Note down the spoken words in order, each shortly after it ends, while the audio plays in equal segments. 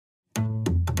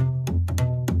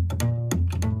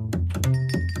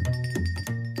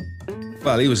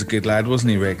Well, he was a good lad,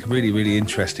 wasn't he, Rick? Really, really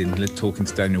interesting. Talking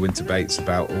to Daniel Winter-Bates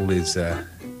about all his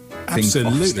things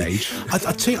off stage. I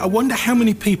tell you, I wonder how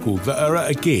many people that are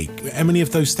at a gig, how many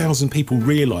of those 1,000 people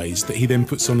realise that he then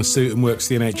puts on a suit and works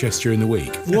the NHS during the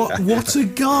week? What a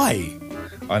guy!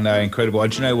 I know, incredible.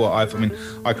 Do you know what? I can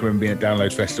remember being at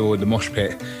Download Festival in the mosh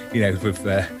pit, with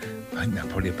I think there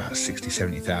were probably about 60,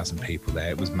 70,000 people there.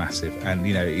 It was massive. And,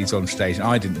 he's on stage. And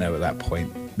I didn't know at that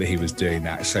point that he was doing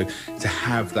that. So to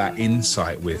have that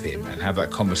insight with him and have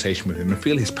that conversation with him and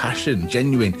feel his passion,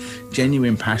 genuine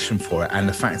passion for it, and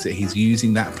the fact that he's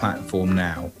using that platform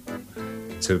now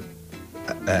to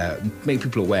make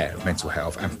people aware of mental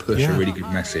health and push a really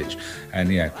good message.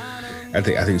 And, I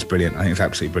think it's brilliant. I think it's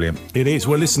absolutely brilliant. It is.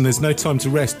 Well, listen, there's no time to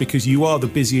rest because you are the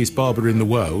busiest barber in the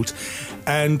world.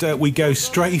 And we go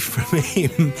straight from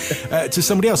him to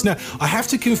somebody else. Now, I have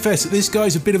to confess that this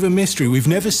guy's a bit of a mystery. We've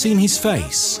never seen his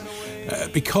face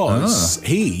because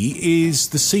he is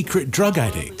the secret drug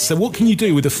addict. So what can you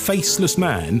do with a faceless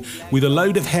man with a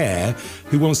load of hair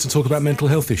who wants to talk about mental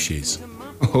health issues?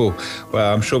 Oh,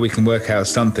 well, I'm sure we can work out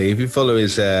something. If you follow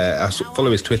his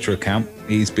Twitter account,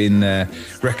 he's been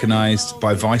recognised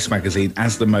by Vice magazine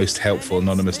as the most helpful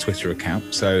anonymous Twitter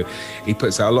account. So he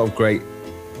puts out a lot of great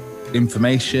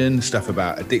information, stuff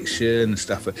about addiction,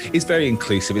 stuff. It's very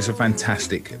inclusive. It's a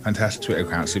fantastic Twitter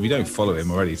account. So if you don't follow him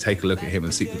already, take a look at him,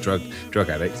 the secret drug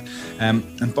addict.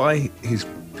 And by his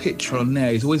picture on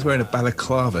there, he's always wearing a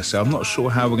balaclava, so I'm not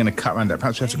sure how we're going to cut around that.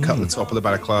 Perhaps we have to cut the top of the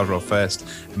balaclava off first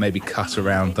and maybe cut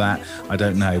around that. I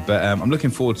don't know, but I'm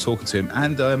looking forward to talking to him,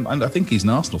 and I think he's an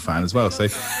Arsenal fan as well, so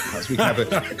perhaps we can have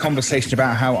a conversation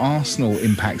about how Arsenal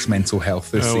impacts mental health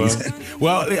this season.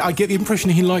 Well, I get the impression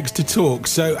he likes to talk,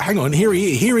 so hang on, here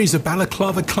is a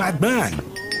balaclava clad man.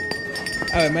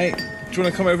 Hello mate, do you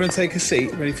want to come over and take a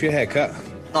seat, ready for your haircut?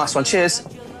 Nice one, cheers.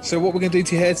 So what we're going to do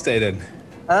to your hair today then?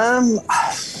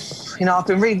 I've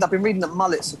been reading that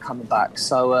mullets are coming back,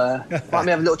 so might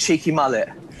me have a little cheeky mullet.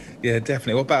 Yeah,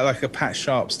 definitely. What about like a Pat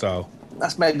Sharp style?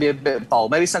 That's maybe a bit bold.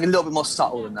 Maybe something a little bit more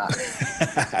subtle than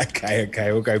that.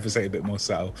 Okay, we'll go for something a bit more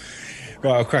subtle.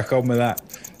 Right, I'll crack on with that.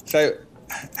 So,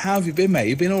 how have you been, mate?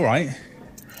 You been all right?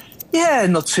 Yeah,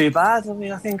 not too bad. I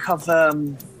mean, I think I've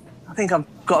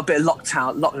got a bit of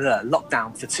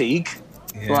lockdown fatigue.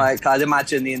 Yeah. Like I'd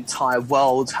imagine the entire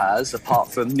world has,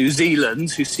 apart from New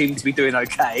Zealand, who seem to be doing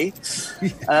okay.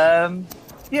 But I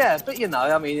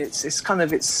mean,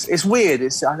 it's weird.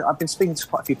 I've been speaking to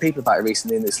quite a few people about it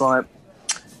recently, and it's like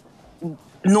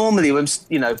normally when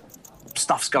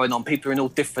stuff's going on, people are in all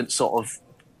different sort of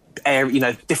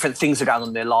different things are going on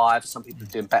in their lives. Some people are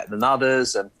doing better than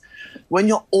others, and when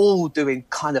you're all doing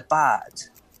kind of bad,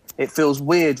 it feels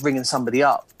weird ringing somebody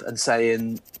up and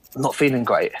saying, "I'm not feeling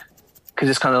great." Because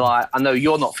it's kind of like, I know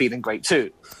you're not feeling great too.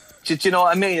 Do you know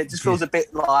what I mean? It just feels a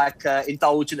bit like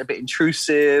indulgent, a bit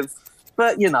intrusive.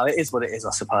 But, it is what it is, I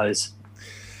suppose.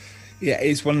 Yeah,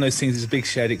 it's one of those things. It's a big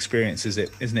shared experience, isn't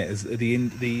it? As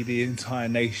the entire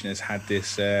nation has had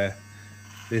this, the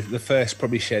first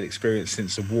probably shared experience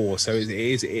since the war. So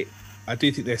I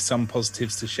do think there's some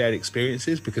positives to shared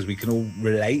experiences because we can all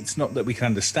relate. Not that we can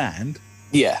understand.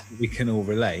 Yeah, we can all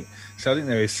relate. So I think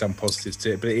there is some positives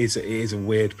to it, but it is a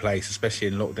weird place, especially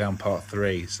in lockdown part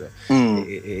 3. So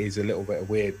it is a little bit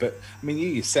weird. But I mean, you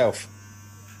yourself,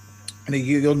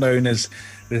 you're known as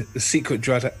the secret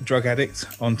drug addict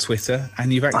on Twitter,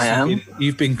 and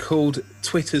you've been called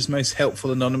Twitter's most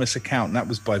helpful anonymous account. And that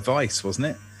was by Vice, wasn't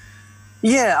it?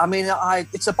 Yeah, I mean,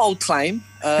 it's a bold claim,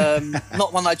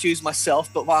 not one I'd use myself,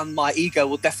 but one my ego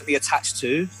will definitely attach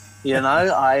to.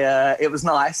 It was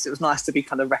nice. It was nice to be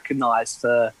kind of recognised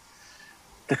for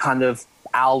the kind of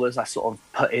hours I sort of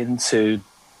put into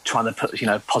trying to put,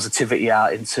 positivity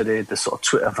out into the sort of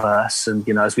Twitterverse. And,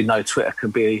 as we know, Twitter can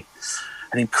be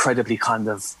an incredibly kind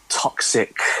of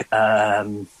toxic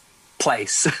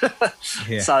place.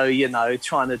 Yeah. So,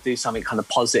 trying to do something kind of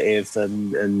positive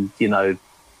and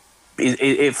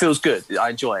it feels good. I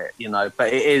enjoy it,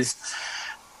 but it is,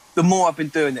 the more I've been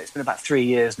doing it, it's been about 3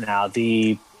 years now,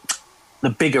 the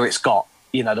bigger it's got,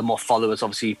 the more followers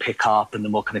obviously you pick up and the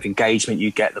more kind of engagement you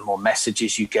get, the more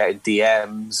messages you get in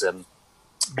DMs and,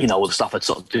 all the stuff I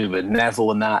sort of do with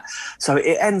Neville and that. So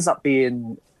it ends up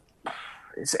being,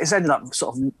 it's ended up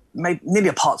sort of nearly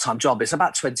a part-time job. It's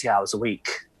about 20 hours a week.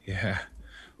 Yeah.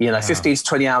 Wow. 15 to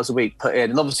 20 hours a week put in.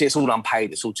 And obviously it's all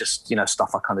unpaid. It's all just,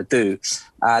 stuff I kind of do.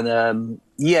 And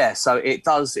so it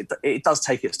does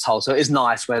take its toll. So it is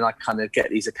nice when I kind of get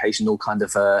these occasional kind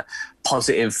of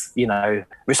positive,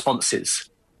 responses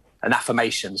and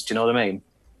affirmations. Do you know what I mean?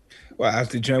 Well,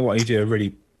 do you know what? You do a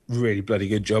really, really bloody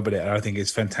good job at it. And I think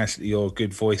it's fantastic that you're a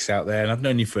good voice out there. And I've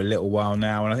known you for a little while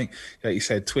now. And I think, like you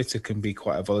said, Twitter can be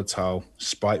quite a volatile,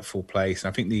 spiteful place.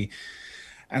 And I think the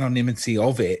anonymity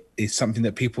of it is something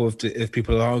that people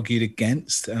have argued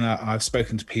against. And I've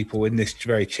spoken to people in this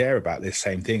very chair about this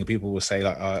same thing. And people will say,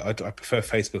 like, I prefer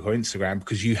Facebook or Instagram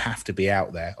because you have to be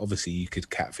out there. Obviously, you could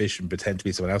catfish and pretend to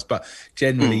be someone else, but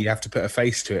generally you have to put a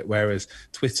face to it. Whereas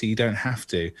Twitter, you don't have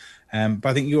to. But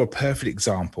I think you're a perfect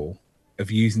example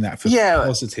of using that for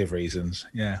positive reasons.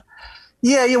 Yeah.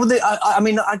 Well, I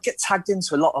mean, I get tagged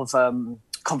into a lot of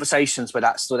conversations where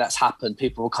that's happened.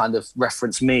 People will kind of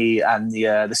reference me and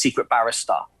the secret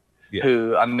barrister,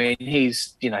 who, I mean,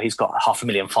 he's got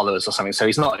 500,000 followers or something. So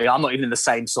I'm not even in the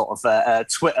same sort of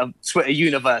Twitter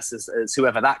universe as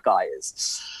whoever that guy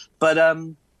is. But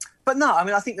no, I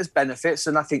mean, I think there's benefits,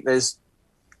 and I don't think there's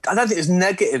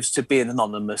negatives to being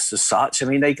anonymous as such. I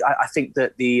mean, I think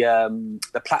that the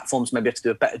platforms maybe have to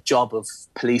do a better job of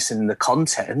policing the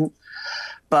content.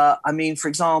 But I mean, for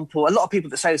example, a lot of people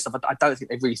that say this stuff, I don't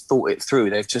think they've really thought it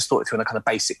through. They've just thought it through on a kind of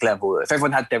basic level. If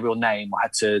everyone had their real name or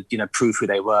had to, prove who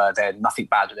they were, then nothing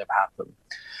bad would ever happen.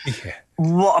 Yeah.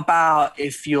 What about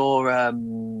if you're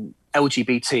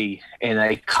LGBT in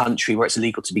a country where it's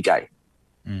illegal to be gay?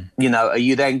 Are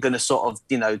you then going to sort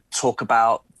of, talk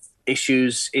about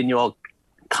issues in your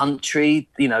country,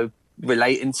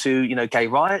 relating to, gay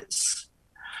rights?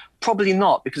 Probably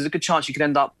not, because there's a good chance you could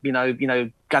end up,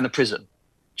 going to prison.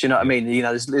 Do you know what I mean?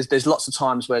 There's lots of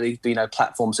times where the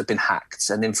platforms have been hacked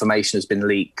and information has been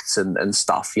leaked and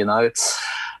stuff. So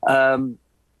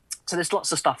there's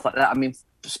lots of stuff like that. I mean,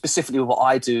 specifically with what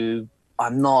I do,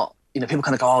 I'm not. People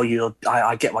kind of go,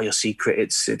 I get why you're secret.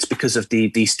 It's because of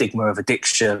the stigma of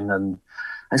addiction, and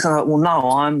it's kind of like, well,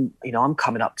 no, I'm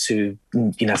coming up to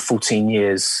 14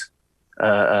 years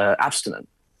abstinent.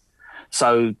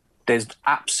 So there's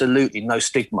absolutely no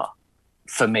stigma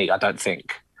for me, I don't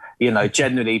think.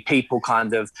 Generally people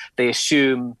they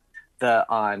assume that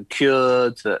I'm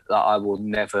cured, that I will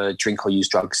never drink or use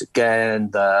drugs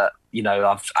again, that,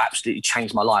 I've absolutely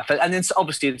changed my life. And then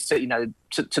obviously, to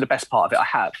the best part of it, I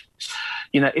have.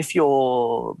 If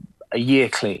you're a year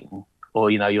clean or,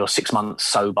 you're 6 months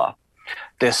sober,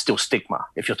 there's still stigma.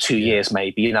 If you're 2 years,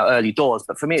 maybe, early doors.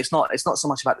 But for me, it's not so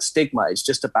much about the stigma. It's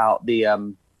just about the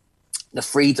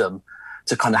freedom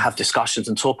to kind of have discussions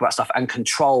and talk about stuff and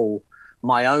control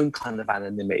my own kind of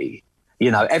anonymity.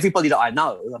 Everybody that I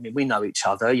know, I mean, we know each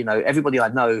other, everybody I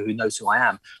know who knows who I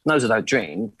am knows I don't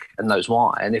drink and knows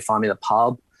why. And if I'm in a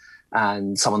pub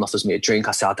and someone offers me a drink,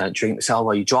 I say, I don't drink. They say, oh,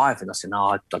 well, are you driving? I say, no,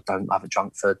 I haven't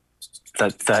drunk for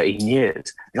 13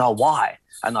 years. They go, oh, why?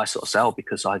 And I sort of say, oh,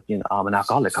 because I'm an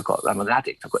alcoholic. I'm an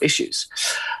addict. I've got issues.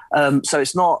 So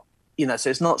it's not,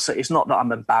 so it's not that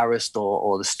I'm embarrassed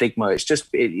or the stigma. It's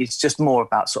just more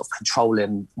about sort of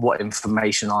controlling what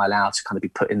information I allow to kind of be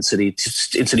put into the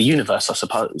universe, I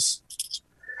suppose.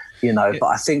 But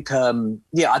I think, I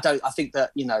think that,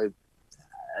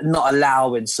 not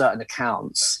allowing certain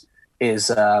accounts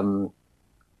is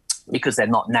because they're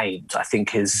not named, I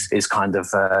think is kind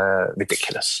of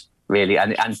ridiculous, really,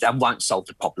 and won't solve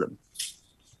the problem.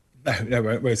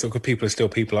 No, so people are still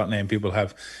people, aren't they? And people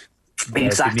have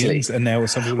exactly opinions, and now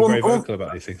some people are very vocal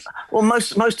about these things. Well,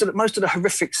 most of the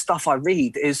horrific stuff I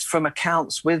read is from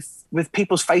accounts with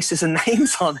people's faces and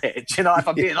names on it. If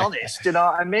I'm being honest, you know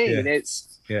what I mean? Yeah.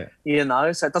 It's so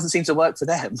it doesn't seem to work for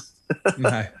them.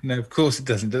 No, of course it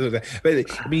doesn't, does it?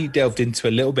 But you delved into a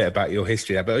little bit about your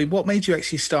history there, but what made you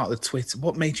actually start the Twitter?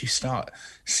 What made you start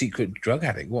Secret Drug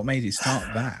Addict? What made you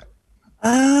start that?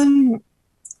 I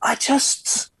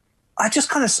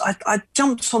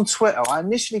jumped on Twitter. I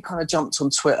initially kind of jumped on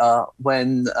Twitter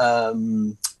when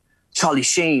Charlie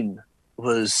Sheen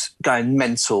was going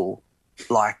mental,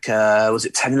 like, was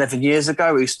it 10, 11 years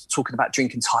ago? He was talking about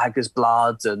drinking tiger's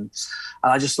blood. And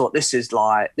I just thought, this is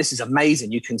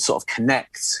amazing. You can sort of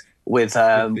connect with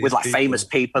like famous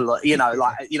people, and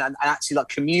actually like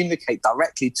communicate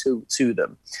directly to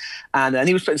them. And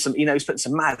he was putting some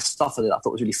mad stuff on it I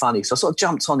thought was really funny. So I sort of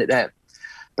jumped on it there,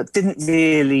 but didn't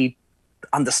really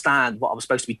understand what I was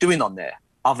supposed to be doing on there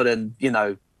other than,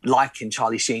 liking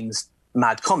Charlie Sheen's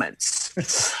mad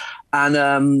comments. And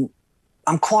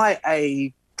I'm quite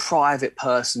a private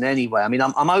person anyway. I mean,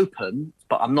 I'm open,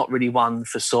 but I'm not really one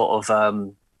for sort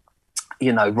of,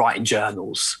 writing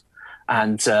journals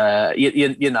and,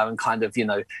 and kind of,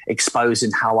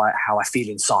 exposing how I feel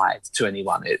inside to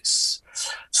anyone.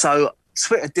 So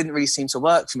Twitter didn't really seem to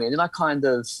work for me. And then I kind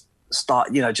of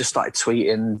started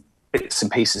tweeting bits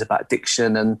and pieces about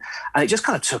addiction and it just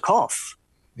kind of took off.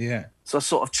 Yeah. So I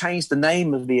sort of changed the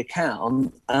name of the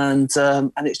account and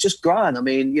it's just grown. I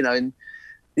mean, in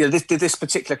you know, this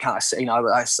particular account, you know,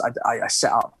 I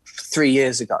set up 3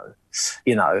 years ago,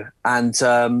 you know, and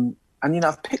you know,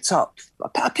 I pick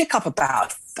up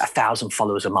about 1,000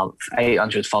 followers a month,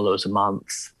 800 followers a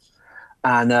month,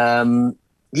 and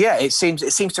yeah, it seems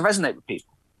to resonate with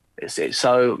people.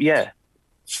 So yeah,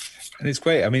 and it's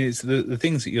great. I mean, it's the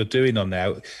things that you're doing on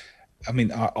there. I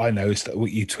mean, I know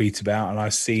what you tweet about, and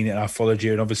I've seen it, and I followed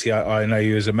you, and obviously I know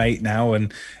you as a mate now,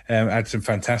 and had some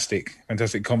fantastic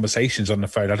conversations on the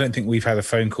phone. I don't think we've had a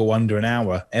phone call under an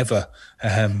hour ever.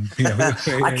 You know,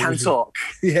 I can talk.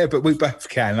 Yeah, but we both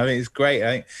can. I mean, it's great.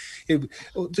 I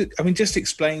mean, just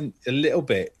explain a little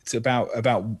bit about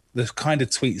the kind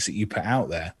of tweets that you put out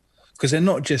there, because it's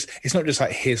not just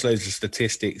like here's loads of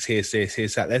statistics, here's this,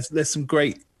 here's that.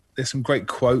 There's some great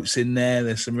quotes in there.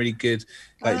 There's some really good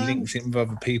links in with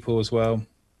other people as well.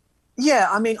 Yeah,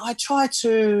 I mean, I try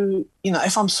to, you know,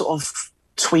 if I'm sort of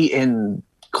tweeting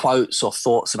quotes or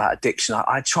thoughts about addiction,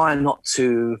 I try not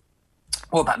to,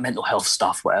 or about mental health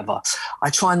stuff, whatever. I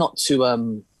try not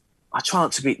to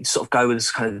be sort of go with this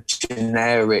kind of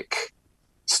generic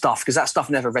stuff, because that stuff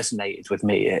never resonated with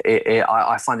me.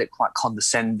 I find it quite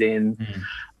condescending.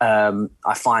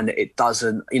 I find that it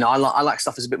doesn't, you know, I like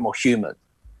stuff that's a bit more human.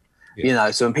 Yeah. You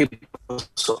know, so when people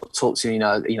sort of talk to you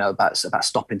know about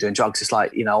stopping doing drugs, it's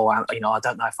like, you know, I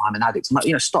don't know if I'm an addict. I'm like,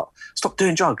 you know, stop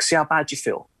doing drugs. See how bad you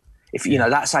feel. If you know,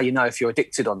 that's how you know if you're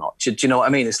addicted or not. Do you know what I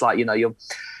mean? It's like, you know, you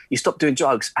stop doing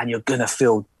drugs and you're gonna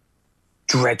feel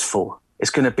dreadful. It's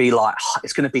gonna be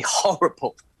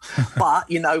horrible. But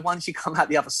you know, once you come out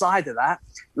the other side of that,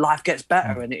 life gets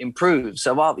better and it improves.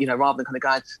 So rather than kind of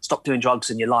going, stop doing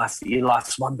drugs and your life's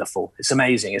wonderful, it's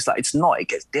amazing. It's like, it's not. It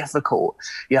gets difficult.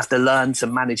 You have to learn to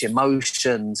manage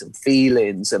emotions and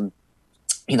feelings, and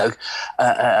you know,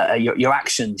 your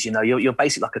actions. You know, you're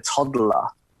basically like a toddler.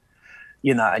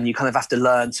 You know, and you kind of have to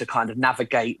learn to kind of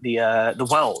navigate the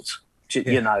world.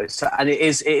 You know, so, and it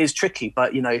is tricky.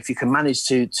 But you know, if you can manage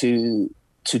to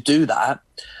do that,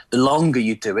 the longer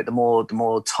you do it, the more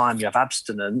time you have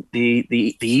abstinent,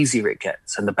 the easier it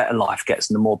gets, and the better life gets,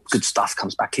 and the more good stuff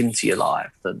comes back into your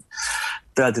life, and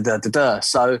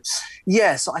So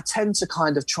yes, I tend to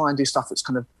kind of try and do stuff that's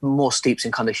kind of more steeped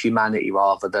in kind of humanity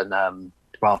rather than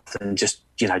just,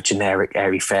 you know, generic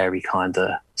airy fairy kind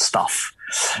of stuff.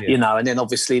 Yeah. You know, and then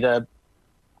obviously the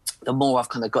more I've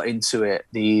kind of got into it,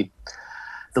 the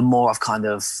more I've kind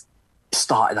of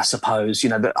started, I suppose, you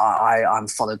know, that I'm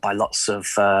followed by lots of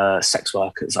sex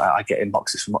workers. I get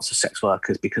inboxes from lots of sex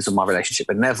workers because of my relationship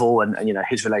with Neville and you know,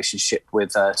 his relationship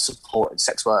with supporting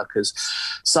sex workers.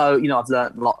 So, you know, I've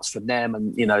learned lots from them,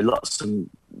 and, you know, lots of,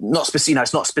 not specific, you know,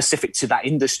 it's not specific to that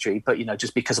industry, but, you know,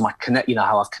 just because of my you know,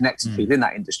 how I've connected within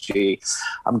that industry,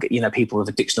 I'm, you know, people with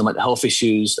addiction or mental health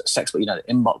issues, sex, you know,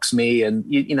 inbox me, and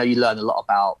you know, you learn a lot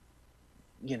about,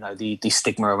 you know, the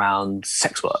stigma around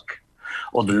sex work,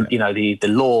 or the you know, the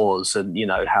laws, and you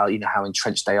know how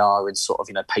entrenched they are in sort of,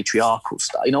 you know, patriarchal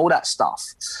stuff, you know, all that stuff.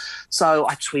 So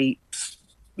I tweet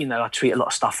a lot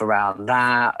of stuff around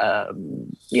that,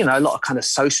 you know, a lot of kind of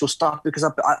social stuff, because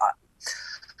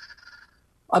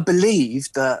I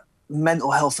believe that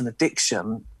mental health and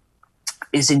addiction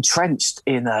is entrenched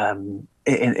in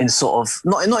sort of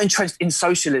not entrenched in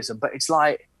socialism, but it's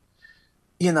like,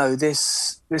 you know,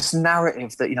 this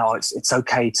narrative that, you know, it's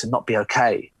okay to not be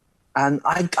okay. And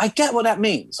I get what that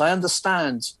means. I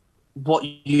understand what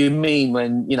you mean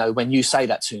when you say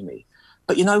that to me.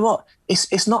 But you know what?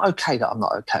 It's not okay that I'm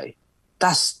not okay.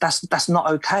 That's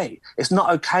not okay. It's not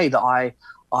okay that I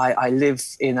live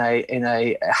in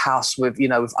a house with, you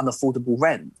know, with unaffordable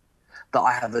rent, that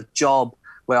I have a job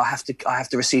where I have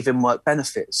to receive in-work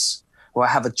benefits, where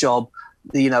I have a job,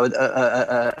 you know, without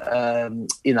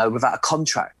a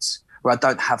contract, where I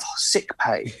don't have sick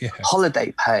pay,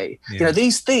 holiday pay. Yeah. You know,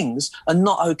 these things are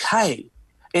not okay.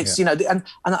 It's, you know, and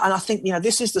I think, you know,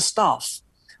 this is the stuff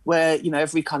where, you know,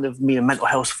 every kind of, you know, mental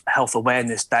health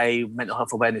awareness day, mental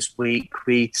health awareness week,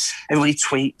 everybody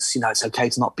tweets, you know, it's okay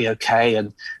to not be okay,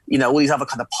 and, you know, all these other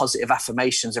kind of positive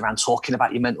affirmations around talking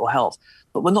about your mental health.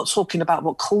 But we're not talking about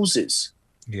what causes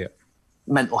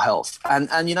mental health.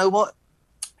 And you know what?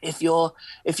 If you're,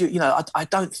 you know, I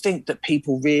don't think that I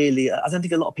don't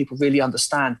think a lot of people really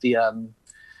understand the,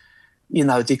 you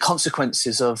know, the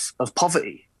consequences of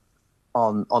poverty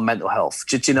on mental health.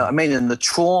 Do you know what I mean? And the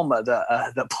trauma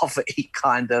that poverty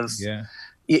kind of,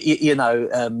 you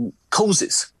know,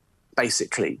 causes,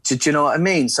 basically. Do you know what I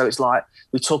mean? So it's like,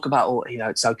 we talk about, you know,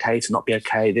 it's okay to not be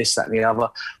okay, this, that, and the other,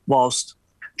 whilst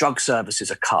drug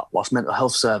services are cut, whilst mental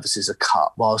health services are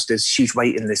cut, whilst there's huge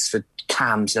waiting lists for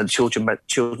CAMHS, the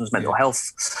children's mental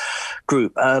health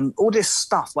group, all this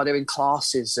stuff, where they're in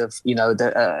classes of,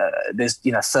 there's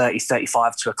 30,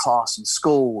 35 to a class in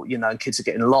school, and kids are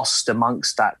getting lost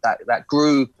amongst that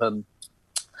group, and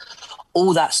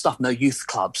all that stuff. No youth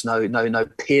clubs, no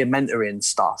peer mentoring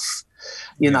stuff,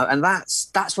 and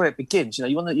that's where it begins.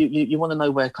 You want to know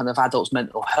where kind of adults'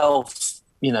 mental health,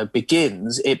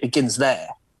 begins. It begins there.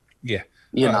 Yeah,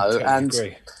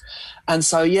 totally and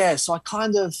so I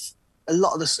kind of, a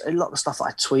lot of the stuff that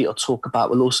I tweet or talk about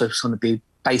will also sort of be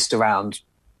based around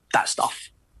that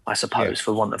stuff, I suppose,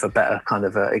 for want of a better kind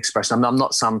of expression. I mean, I'm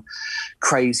not some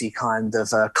crazy kind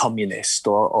of communist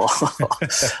or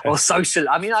social.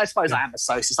 I mean, I suppose I am a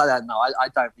socialist. I don't know. I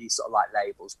don't really sort of like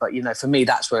labels, but for me,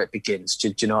 that's where it begins.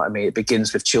 Do you know what I mean? It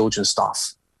begins with children's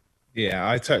stuff. Yeah,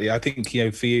 I think,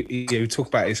 for you talk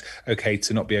about it's okay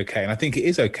to not be okay. And I think it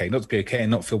is okay not to be okay and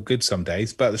not feel good some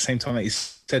days. But at the same time, like you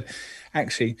said,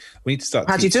 actually, we need to start.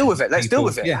 How do you deal with it? Let's deal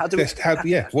with it.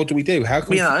 Yeah, what do we do? How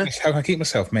can how can I keep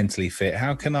myself mentally fit?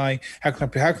 How can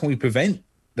we prevent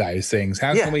those things?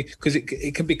 How can we? Because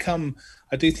it can become.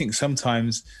 I do think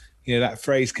sometimes, that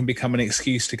phrase can become an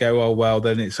excuse to go, oh, well,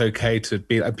 then it's okay to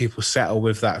be like, people settle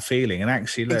with that feeling. And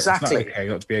actually, look, exactly. It's not okay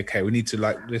not to be okay. We need to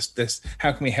this,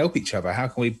 how can we help each other? How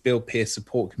can we build peer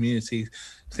support communities,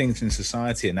 things in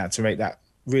society, and that to make that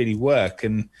really work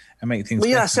and make things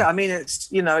better? That's it. I mean, it's,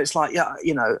 it's like,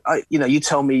 you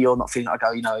tell me you're not feeling, I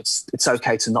go, it's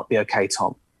okay to not be okay,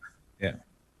 Tom. Yeah.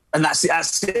 And that's it.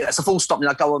 That's a full stop.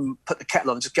 I go and put the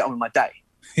kettle on and just get on with my day.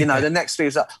 The next thing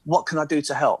is like, what can I do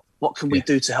to help? What can we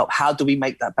do to help? How do we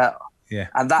make that better? Yeah.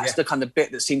 And that's the kind of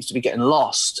bit that seems to be getting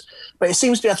lost. But it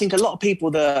seems to be, I think, a lot of people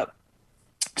that,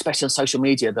 especially on social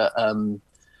media,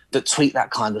 that tweet that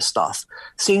kind of stuff,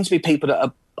 seem to be people that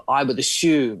are, I would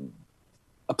assume,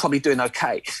 are probably doing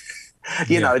okay.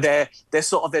 They're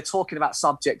talking about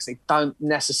subjects they don't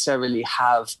necessarily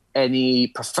have any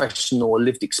professional or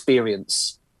lived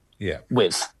experience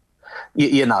with.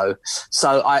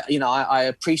 So I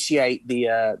appreciate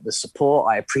the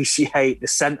support. I appreciate the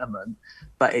sentiment,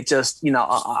 but it just,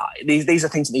 these are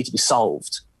things that need to be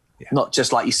solved, not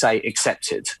just, like you say,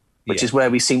 accepted, which is where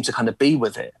we seem to kind of be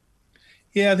with it.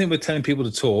 Yeah, I think we're telling people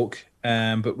to talk,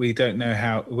 but we don't know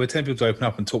how. We're telling people to open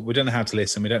up and talk. We don't know how to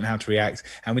listen. We don't know how to react,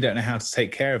 and we don't know how to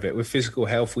take care of it. With physical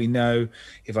health, we know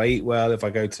if I eat well, if I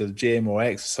go to the gym or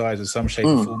exercise in some shape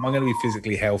or form, I'm going to be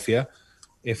physically healthier.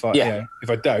 If I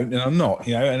don't, then I'm not.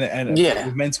 And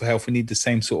with mental health, we need the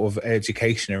same sort of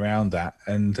education around that.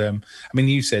 And I mean,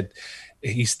 you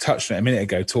touched on it a minute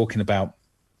ago, talking about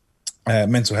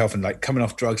mental health and like coming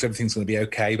off drugs, everything's going to be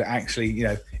okay. But actually,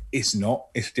 it's not.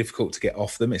 It's difficult to get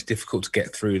off them. It's difficult to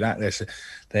get through that.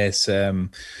 There's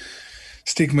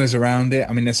stigmas around it.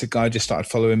 I mean, there's a guy just started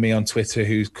following me on Twitter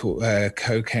who's called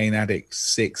Cocaine Addict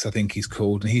 6, I think he's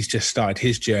called, and he's just started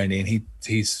his journey, and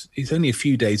he's only a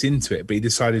few days into it, but he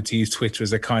decided to use Twitter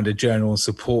as a kind of journal and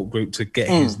support group to get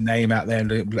his name out there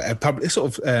and a public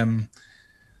sort of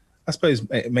I suppose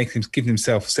make him give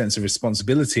himself a sense of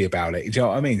responsibility about it. Do you know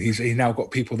what I mean? He's now got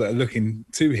people that are looking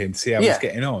to him to see how he's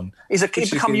getting on. You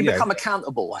become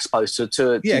accountable, I suppose,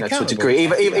 to a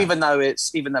degree, even though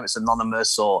it's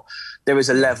anonymous, or there is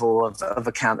a level of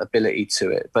accountability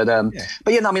to it. But I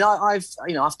mean,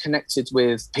 I've connected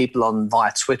with people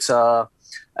via Twitter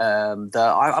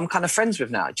that I'm kind of friends with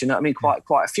now. Do you know what I mean?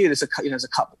 Quite a few. There's a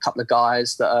couple of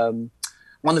guys that.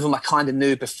 One of them I kind of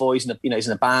knew before. He's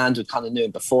in a band. We kind of knew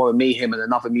him before. And him, and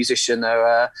another musician.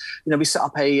 We set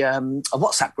up a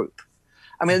WhatsApp group.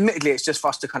 I mean, admittedly, it's just for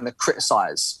us to kind of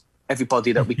criticise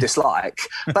everybody that we dislike.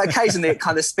 But occasionally, it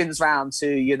kind of spins round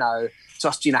to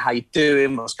just how you're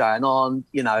doing, what's going on.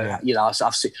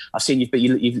 I've seen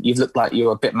you've looked like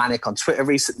you're a bit manic on Twitter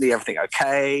recently. Everything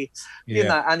okay?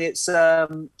 And it's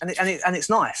and it's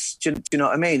nice. Do you know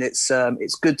what I mean? It's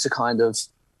good to kind of.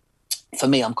 For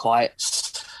me, I'm quite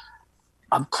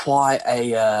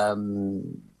a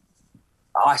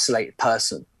isolated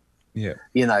person. Yeah.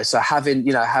 So having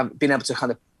been able to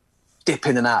kind of dip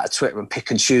in and out of Twitter and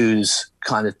pick and choose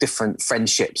kind of different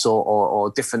friendships or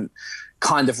different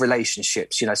kind of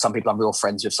relationships. Some people I'm real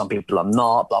friends with, some people I'm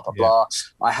not. Blah blah blah.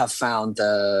 I have found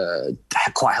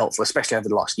quite helpful, especially over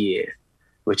the last year,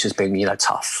 which has been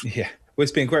tough. Yeah. Well,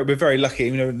 it's been great. We're very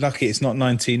lucky. Lucky it's not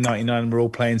 1999 and we're all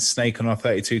playing Snake on our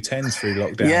 3210s through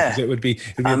lockdown. Yeah. It would be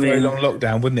a very long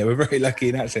lockdown, wouldn't it? We're very lucky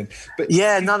in that sense. But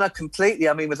no, completely.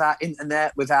 I mean, without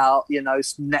internet, without,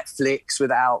 Netflix,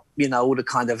 without, all the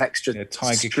kind of extra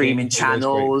streaming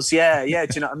channels. Yeah. Do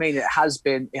you know what I mean? It has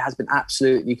been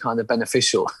absolutely kind of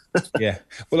beneficial. Yeah.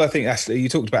 Well, I think that's, you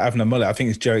talked about having a mullet. I think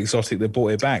it's Joe Exotic that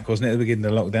brought it back, wasn't it, at the beginning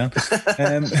of the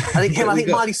lockdown? I think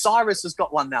Miley Cyrus has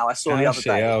got one now. I saw the other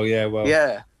day. Oh, yeah. Well,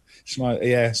 yeah.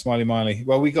 Smiley Miley.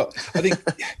 Well, I think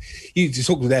you just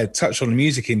talked there, touched on the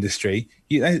music industry.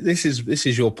 This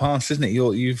is your past, isn't it?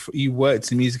 You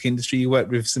worked in the music industry. You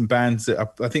worked with some bands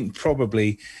that I think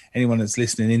probably anyone that's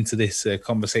listening into this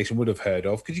conversation would have heard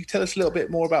of. Could you tell us a little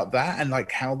bit more about that and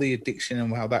like how the addiction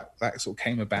and how that sort of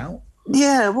came about?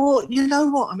 Yeah, well, you know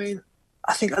what? I mean,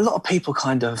 I think a lot of people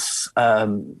kind of,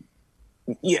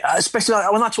 especially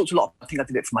like when I talk to a lot, I think I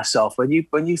did it for myself. When you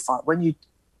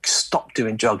stop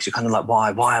doing drugs, you're kind of like, why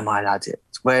am I an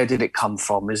addict? Where did it come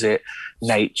from? Is it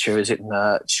nature? Is it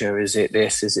nurture? Is it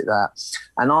this? Is it that?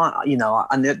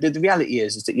 And the reality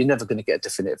is that you're never going to get a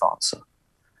definitive answer.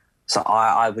 So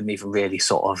I wouldn't even really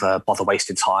sort of bother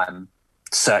wasting time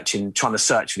trying to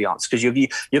search for the answer, because you're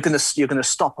going to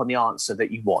stop on the answer that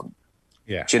you want.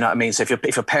 Yeah. Do you know what I mean? So if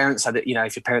your parents had,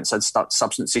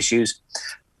 substance issues,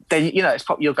 then, it's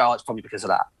probably, you'll go, it's probably because of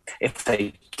that. If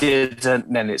they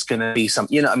didn't, then it's going to be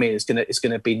something, you know what I mean? It's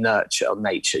going to be nurture or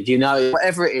nature.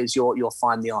 Whatever it is, you'll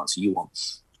find the answer you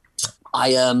want.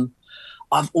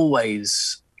 I've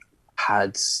always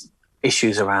had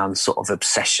issues around sort of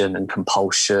obsession and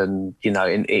compulsion,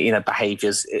 in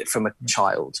behaviours from a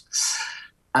child.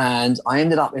 And I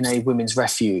ended up in a women's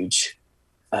refuge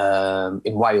in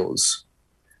Wales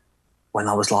when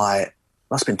I was like,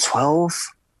 must have been 12.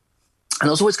 And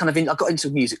I was always I got into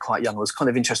music quite young. I was kind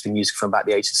of interested in music from about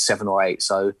the age of 7 or 8.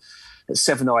 So at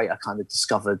 7 or 8, I kind of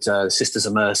discovered Sisters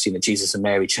of Mercy and the Jesus and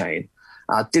Mary chain.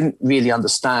 I didn't really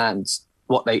understand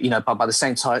what they, but by the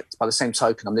same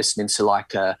token, I'm listening to like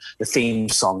the theme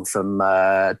song from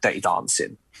Dirty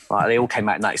Dancing. Right, they all came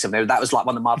out in '97. That was like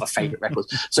one of my other favourite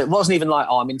records. So it wasn't even like,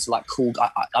 I'm into like cool.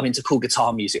 I'm into cool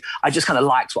guitar music. I just kind of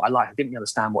liked what I liked. I didn't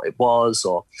understand what it was,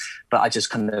 but I just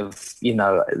kind of,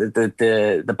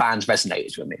 the bands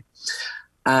resonated with me.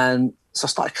 And so I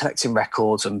started collecting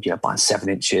records and buying 7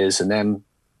 inches. And then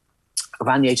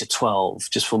around the age of 12,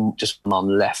 just mum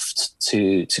left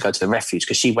to go to the refuge,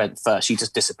 because she went first. She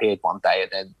just disappeared one day,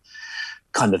 and then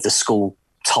kind of the school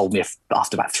told me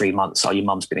after about 3 months, your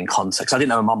mum's been in contact. Because I didn't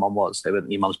know who my mum was. They were,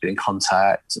 your mum's been in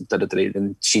contact. And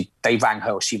they rang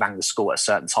her, or she rang the school at a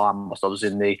certain time. I was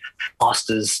in the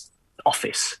master's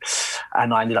office,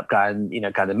 and I ended up going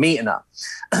and meeting her.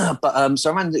 But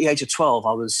so around the age of 12,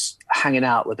 I was hanging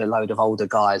out with a load of older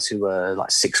guys who were like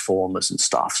sixth formers and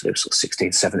stuff. So they were sort of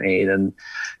 16, 17, and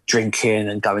drinking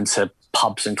and going to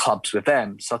pubs and clubs with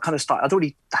them. So I kind of I'd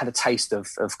already had a taste of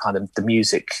kind of the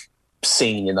music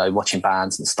scene, watching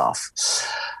bands and stuff.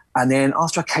 And then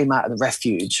after I came out of the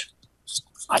refuge,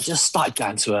 I just started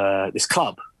going to this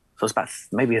club. So I was about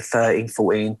maybe 13,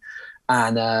 14.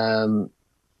 And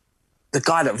the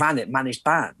guy that ran it managed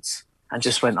bands, and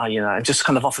just went, and just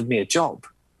kind of offered me a job.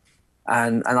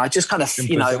 And I just kind of, it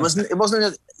really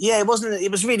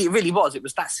was. It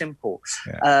was that simple.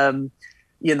 Yeah.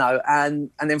 And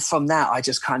then from that, I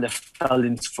just kind of fell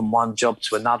into from one job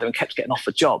to another and kept getting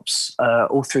offered jobs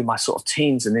all through my sort of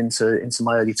teens and into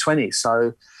my early 20s.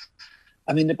 So,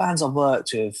 I mean, the bands I've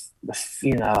worked with, I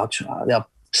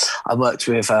worked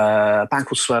with a band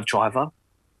called Swerve Driver,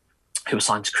 who was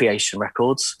signed to Creation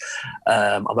Records.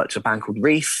 I worked with a band called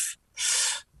Reef.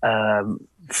 From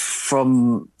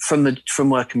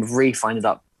working with Reef, I ended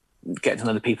up getting to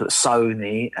know the people at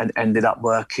Sony, and ended up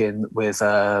working with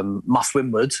Muff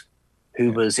Winwood,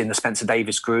 who was in the Spencer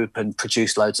Davis group and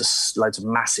produced loads of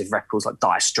massive records like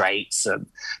Dire Straits, and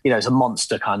he's a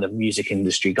monster kind of music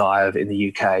industry guy in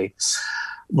the UK.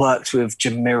 Worked with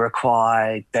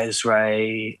Jamiroquai,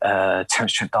 Des'ree,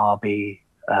 Terence Trent D'Arby.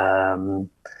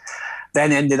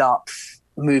 Then ended up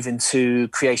moving to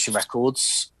Creation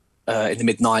Records in the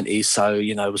mid-90s. So,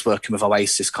 was working with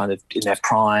Oasis kind of in their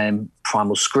prime,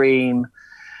 Primal Scream,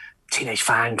 Teenage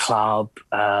Fan Club,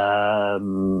 I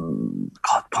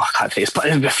can't think, but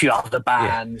a few other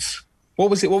bands. Yeah. What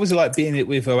was it like being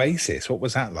with Oasis? What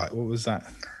was that like? What was that?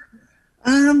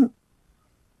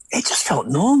 It just felt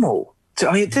normal.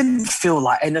 I mean, it didn't feel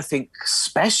like anything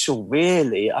special,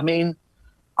 really. I mean,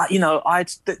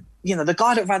 the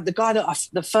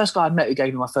first guy I met who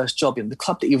gave me my first job, the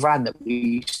club that he ran that we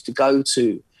used to go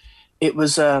to, it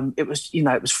was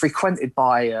frequented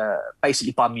by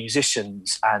basically by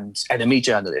musicians and NME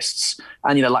journalists,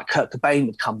 and like Kurt Cobain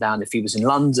would come down if he was in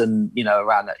London,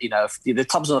 around that, if the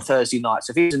club's on a Thursday night.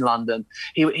 So if he was in London,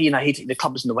 the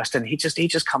club was in the West End. He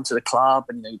just come to the club,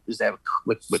 and he was there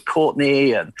with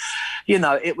Courtney, and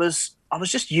I was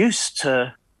just used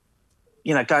to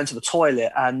going to the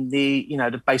toilet, and the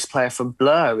bass player from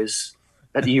Blur is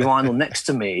at the urinal next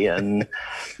to me, and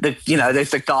there's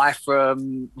the guy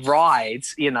from Ride,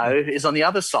 is on the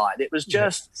other side. It was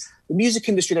just the music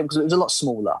industry then, because it was a lot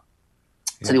smaller.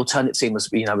 So the alternate scene was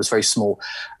very small.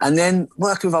 And then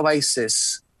working with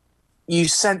Oasis, you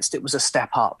sensed it was a step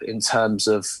up in terms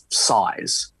of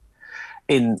size.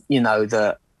 You'd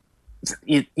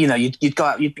go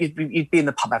out, you'd be in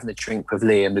the pub having a drink with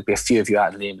Liam. There'd be a few of you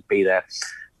out, and Liam would be there,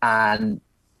 and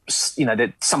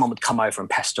someone would come over and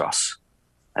pester us,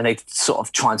 and they'd sort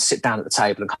of try and sit down at the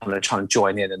table and kind of try and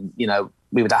join in, and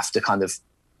we would have to kind of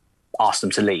ask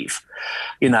them to leave.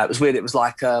 It was weird. It was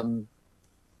like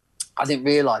I didn't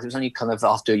realise, it was only kind of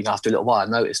after a little while I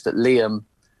noticed that Liam,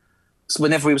 so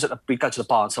whenever we'd go to the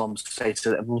bar and someone would say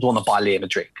would want to buy Liam a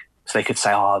drink. So they could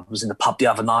say, I was in the pub the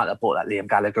other night, I bought that Liam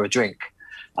Gallagher a drink.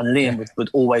 And Liam would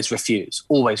always refuse.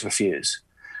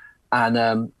 And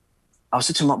I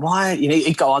said to him, like, why?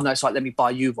 He'd go, no, it's like, let me buy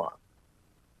you one.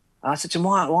 And I said to him,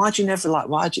 why do you never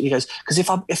he goes, because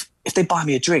if they buy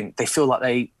me a drink, they feel like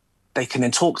they can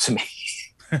then talk to me.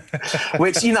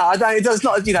 Which, it does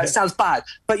not, it sounds bad.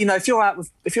 But, if you're out with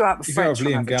friends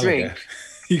trying to have a drink.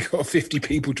 You've got 50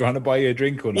 people trying to buy you a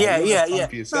drink or not. Yeah.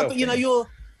 No, but,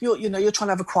 you're trying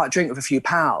to have a quiet drink with a few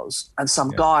pals, and some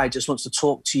guy just wants to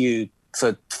talk to you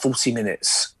for 40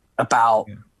 minutes about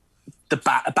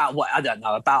about what, I don't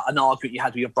know, about an argument you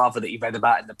had with your brother that you read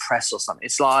about in the press or something.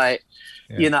 It's like,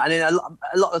 and then a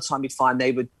lot of the time you'd find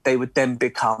they'd then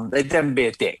be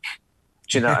a dick.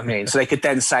 Do you know what I mean? So they could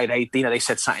then say they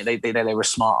said something, they were a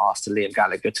smart ass to Liam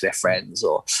Gallagher to their friends,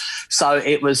 or so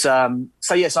it was. So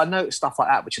I noticed stuff like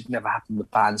that, which had never happened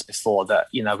with bands before. That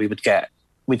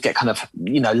we'd get kind of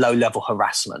low level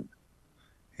harassment.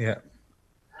 Yeah.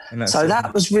 So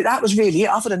that was really it.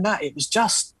 Other than that, it was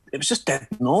just dead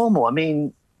normal. I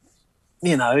mean,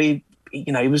 he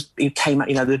came out.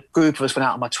 The group of us went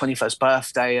out on my 21st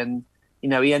birthday, and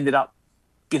he ended up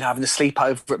having a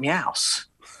sleepover at my house.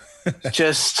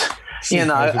 Just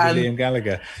and Liam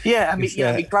Gallagher. Yeah, I mean,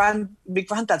 my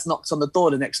granddad's knocked on the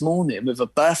door the next morning with a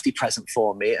birthday present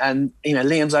for me, and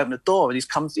Liam's opened the door and he's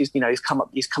come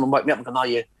and woke me up and gone, "Oh,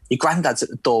 your granddad's at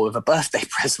the door with a birthday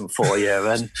present for you,"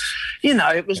 and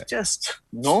it was just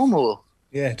normal.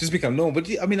 Yeah, just become normal. But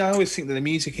I mean, I always think that the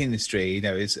music industry,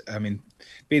 is, I mean,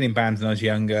 being in bands when I was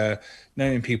younger,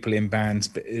 knowing people in bands,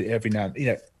 but every now,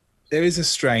 there is a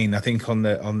strain, I think, on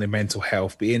the mental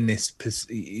health, but in this,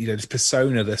 this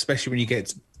persona, that especially when you get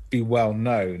to be well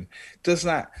known, does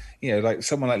that, like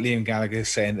someone like Liam Gallagher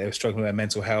saying that they were struggling with their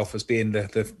mental health as being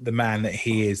the man that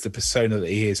he is, the persona that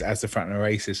he is as the frontman of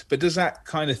Oasis. But does that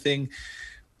kind of thing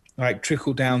like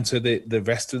trickle down to the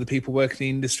rest of the people working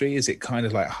in the industry? Is it kind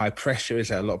of like high pressure? Is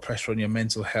there a lot of pressure on your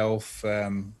mental health?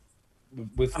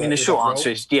 The short answer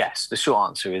is yes. The short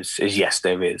answer is yes,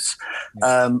 there is.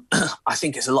 I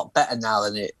think it's a lot better now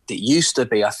than it used to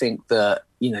be. I think that,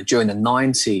 during the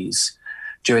 90s,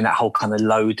 during that whole kind of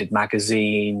Loaded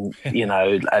magazine,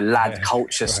 lad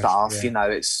culture stuff,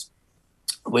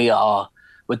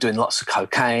 we're doing lots of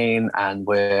cocaine, and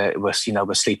we're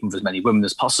sleeping with as many women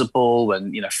as possible,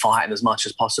 and, fighting as much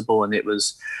as possible. And it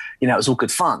was all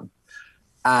good fun.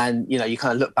 And, you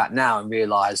kind of look back now and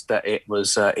realise that it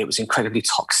was incredibly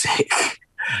toxic,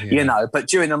 but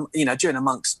during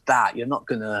amongst that, you're not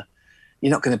gonna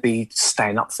be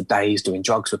staying up for days doing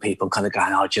drugs with people and kind of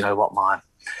going, oh, do you know what,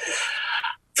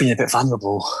 feeling a bit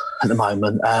vulnerable at the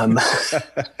moment.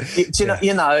 It's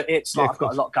like, I've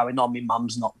got a lot going on. My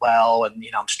mum's not well, and,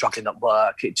 I'm struggling at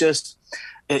work.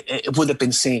 It would have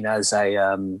been seen as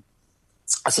a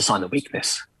sign of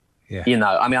weakness. Yeah.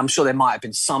 I mean, I'm sure there might have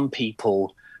been some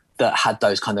people that had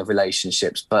those kind of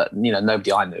relationships, but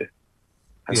nobody I knew,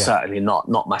 and certainly not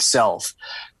myself.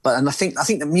 And I think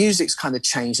the music's kind of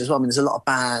changed as well. I mean, there's a lot of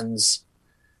bands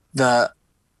that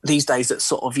these days that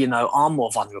sort of are more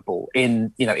vulnerable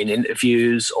in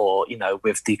interviews, or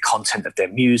with the content of their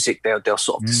music. They'll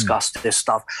sort of discuss this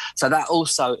stuff. So that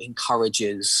also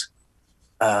encourages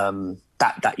that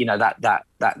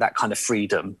kind of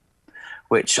freedom.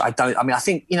 Which I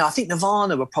think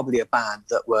Nirvana were probably a band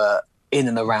that were in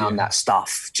and around that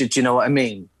stuff. Do you know what I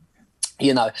mean?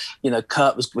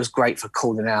 Kurt was great for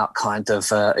calling out kind of,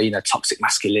 toxic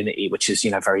masculinity, which is,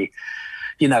 very,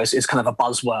 it's kind of a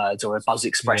buzzword or a buzz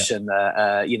expression,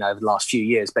 over the last few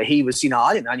years. But he was,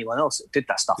 I didn't know anyone else that did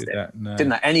that stuff. Didn't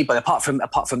know anybody apart from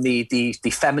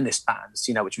the feminist bands,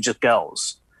 which were just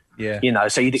girls. Yeah.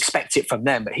 So you'd expect it from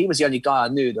them. But he was the only guy I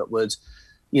knew that would,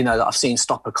 that I've seen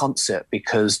stop a concert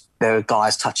because there are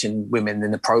guys touching women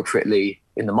inappropriately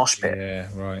in the mosh pit. Yeah,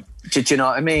 right. Do you know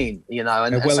what I mean? And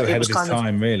well ahead of his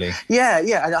time, really. Yeah.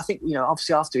 And I think,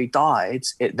 obviously after he died,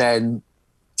 it then,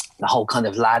 the whole kind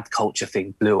of lad culture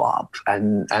thing blew up,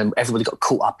 and everybody got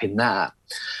caught up in that.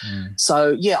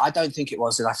 So yeah, I don't think it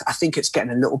was. I think it's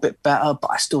getting a little bit better,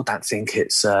 but I still don't think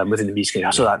it's within the music industry.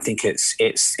 I still don't think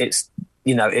it's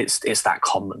you know, it's that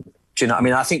common. Do you know what I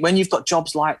mean? I think when you've got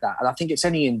jobs like that, and I think it's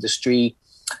any industry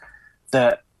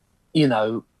that, you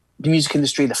know, the music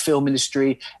industry, the film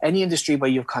industry, any industry where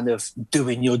you're kind of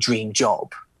doing your dream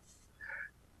job,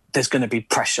 there's going to be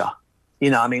pressure.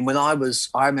 You know, I mean,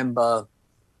 I remember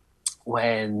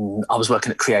when I was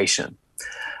working at Creation,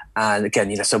 and again,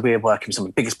 you know, so we were working with some of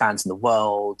the biggest bands in the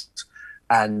world,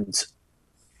 and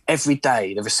every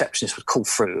day the receptionist would call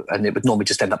through, and it would normally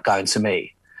just end up going to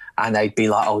me, and they'd be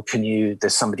like, "Oh,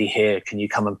 there's somebody here, can you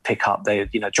come and pick up?" They,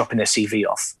 you know, dropping their CV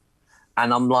off,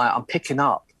 and I'm like, I'm picking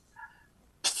up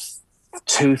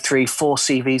 2, 3, 4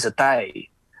 CVs a day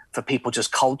for people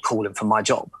just cold calling for my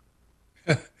job.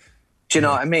 Do you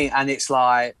know what I mean? And it's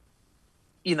like,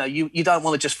 you know, you don't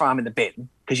want to just throw them in the bin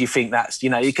because you think that's, you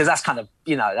know, because that's kind of,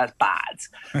 you know, that's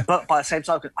bad. But by the same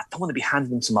time, I don't want to be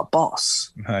handing them to my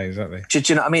boss. No, exactly. Do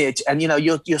you know what I mean? And, you know,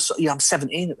 I'm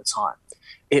 17 at the time.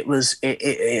 It was,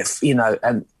 you know,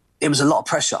 and it was a lot of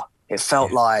pressure. It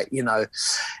felt like, you know,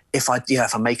 if I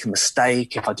make a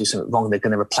mistake, if I do something wrong, they're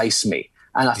going to replace me.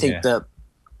 And I think that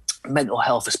mental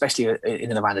health, especially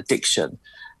in and around addiction,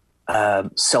 low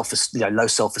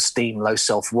self-esteem, low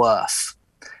self-worth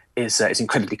is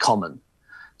incredibly common.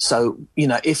 So, you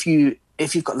know, if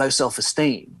you've got low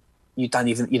self-esteem, you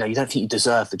don't think you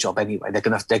deserve the job anyway. They're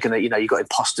gonna, you know, you've got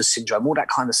imposter syndrome, all that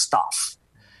kind of stuff.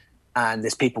 And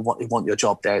there's people who want your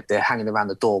job. They're hanging around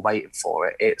the door waiting for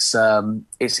it. It's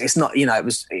not, you know,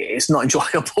 it's not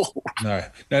enjoyable. No.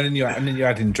 And then you're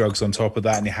adding drugs on top of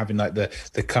that, and you're having like the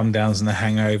come downs and the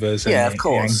hangovers, and of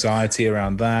course, the anxiety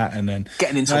around that, and then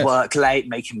getting into work late,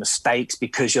 making mistakes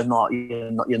because you're not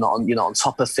on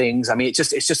top of things. I mean, it's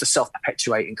just a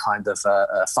self-perpetuating kind of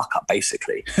fuck up,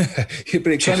 basically. But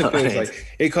it kind of feels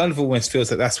like, it kind of almost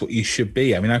feels like that's what you should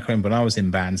be. I mean, I can remember when I was in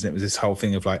bands, and it was this whole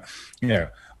thing of like, you know,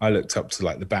 I looked up to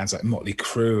like the bands like Motley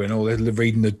Crue and all, they're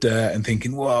reading the dirt and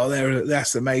thinking, "Wow,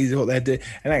 that's amazing what they're doing."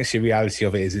 And actually, the reality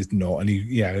of it is not. And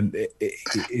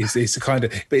it's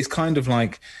kind of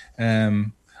like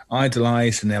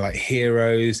idolized, and they're like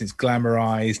heroes. And it's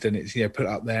glamorized, and it's, you know, put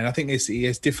up there. And I think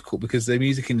it's difficult because the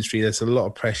music industry, there's a lot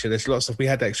of pressure. There's lots of. We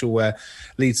had the actual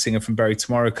lead singer from Bury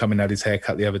Tomorrow come and had his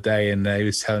haircut the other day, and he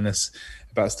was telling us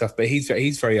about stuff. But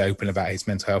he's very open about his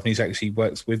mental health, and he's actually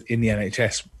works in the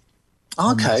NHS.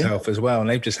 Okay. Himself as well, and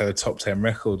they've just had a top 10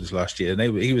 record this last year, and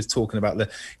he was talking about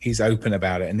he's open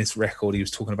about it, and this record he was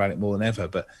talking about it more than ever.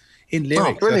 But in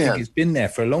lyrics, I think it's been there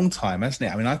for a long time, hasn't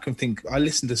it? I mean, I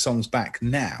listen to songs back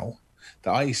now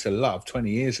that I used to love 20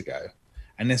 years ago,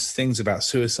 and there's things about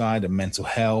suicide and mental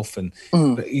health, and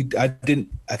but I think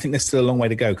there's still a long way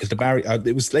to go because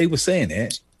they were saying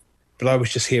it, but I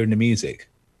was just hearing the music.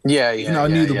 I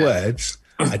knew the words.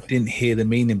 I didn't hear the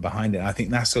meaning behind it. I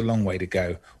think that's a long way to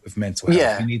go with mental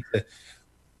health. Yeah.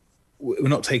 We're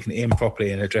not taking it in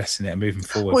properly and addressing it and moving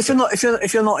forward. Well,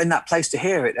 if you're not in that place to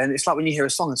hear it, then it's like when you hear a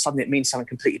song and suddenly it means something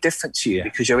completely different to you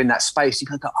because you're in that space. You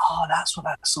kind of go, "Oh, that's what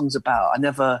that song's about." I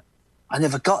never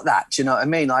got that. Do you know what I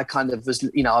mean? I kind of was,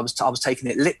 you know, I was taking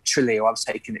it literally, or I was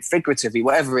taking it figuratively,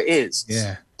 whatever it is.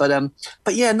 Yeah.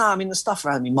 But yeah, no, I mean, the stuff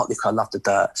around me, Motley Crue, I love the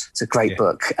Dirt. It's a great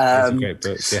book. It's a great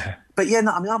book, yeah. But yeah,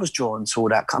 no, I mean, I was drawn to all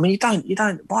that. I mean, you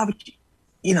don't, why would you,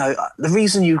 you know, the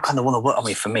reason you kind of want to work, I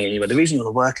mean, for me anyway, the reason you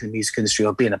want to work in the music industry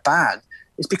or be in a band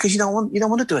is because you don't want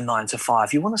to do a 9 to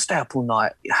 5. You want to stay up all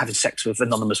night having sex with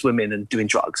anonymous women and doing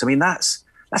drugs. I mean, that's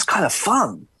kind of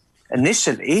fun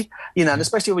initially, you know, and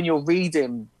especially when you're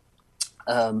reading,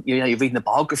 you're reading the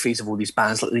biographies of all these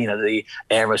bands, like, you know, the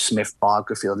Aerosmith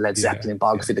biography or Led Zeppelin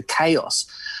biography, the chaos.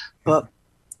 But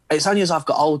it's only as I've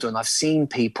got older and I've seen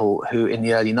people who in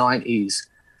the early 90s,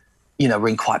 you know, were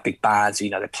in quite big bands, you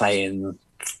know, they're playing,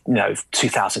 you know,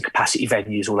 2,000 capacity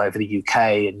venues all over the UK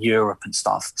and Europe and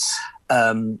stuff,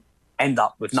 end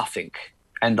up with nothing,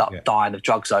 end up dying of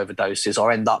drugs overdoses,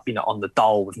 or end up, you know, on the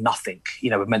dole with nothing, you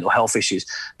know, with mental health issues,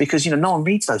 because, you know, no one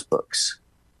reads those books.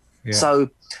 Yeah. So,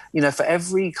 you know, for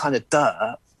every kind of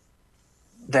Dirt,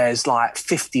 there's like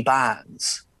 50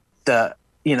 bands that,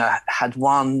 you know, had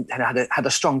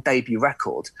a strong debut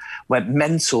record, went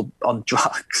mental on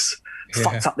drugs,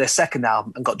 fucked up their second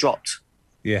album and got dropped.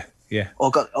 Yeah. Or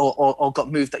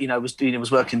got moved. You know, was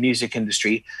working in the music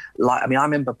industry. Like, I mean, I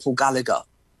remember Paul Gallagher,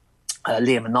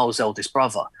 Liam and Noel's eldest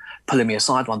brother, pulling me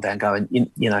aside one day and going,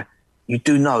 you know, you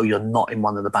do know you're not in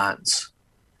one of the bands,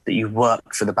 that you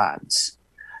work for the bands.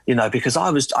 You know, because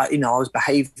I was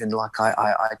behaving like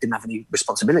I didn't have any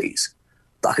responsibilities.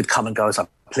 that I could come and go as I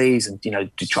please, and do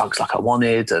drugs like I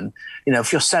wanted. And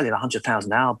if you're selling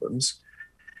 100,000 albums,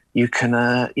 you can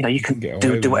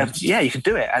do whatever. Yeah, you can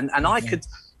do it. And I could,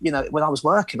 when I was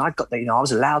working, I got I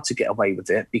was allowed to get away with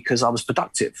it because I was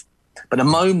productive. But the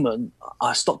moment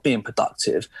I stopped being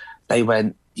productive, they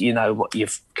went, can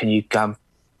you go?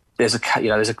 There's a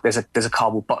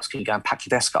cardboard box. Can you go and pack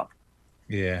your desk up?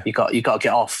 Yeah, you got to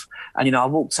get off. And I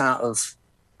walked out of.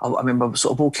 I remember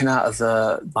sort of walking out of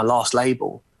my last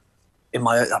label in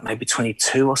my maybe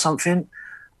 22 or something.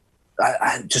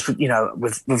 I just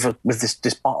with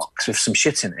this box with some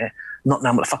shit in it, not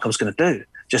knowing what the fuck I was going to do.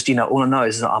 Just all I know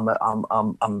is that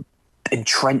I'm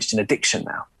entrenched in addiction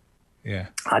now. Yeah,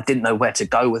 I didn't know where to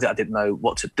go with it. I didn't know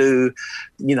what to do.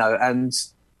 And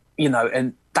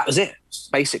that was it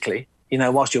basically.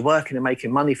 Whilst you're working and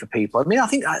making money for people. I mean, I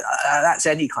think that's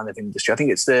any kind of industry. I think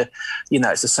it's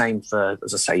it's the same for,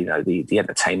 as I say, the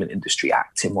entertainment industry,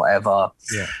 acting, whatever.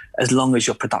 Yeah. As long as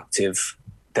you're productive,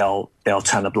 they'll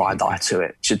turn a blind eye to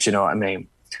it. Do you know what I mean?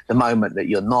 The moment that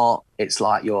you're not, it's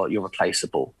like you're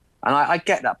replaceable. And I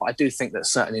get that, but I do think that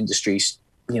certain industries,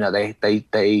 they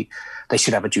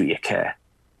should have a duty of care,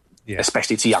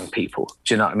 especially to young people.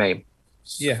 Do you know what I mean?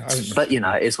 Yeah, but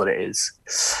it is what it is.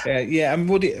 Yeah, and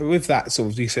with that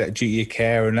sort of, you said duty of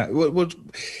care, and that, what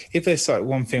if there's like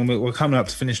one thing, we're coming up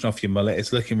to finishing off your mullet.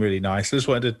 It's looking really nice. I just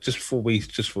wanted to before we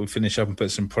finish up and put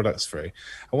some products through.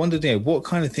 I wondered, what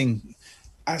kind of thing,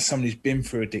 as somebody who's been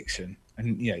through addiction,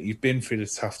 and you've been through the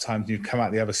tough times, and you've come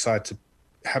out the other side to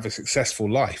have a successful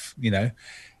life. But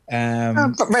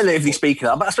relatively speaking,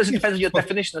 but I suppose it depends on your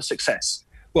definition of success.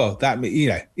 Well, that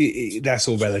that's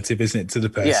all relative, isn't it, to the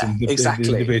person, exactly.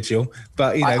 the individual.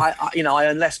 But I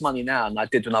earn less money now than I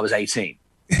did when I was 18.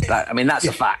 That's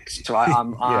a fact. Right?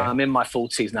 I'm in my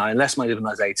 40s now. I earn less money than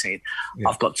when I was 18. Yeah.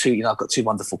 I've got two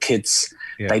wonderful kids.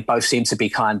 Yeah. They both seem to be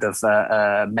kind of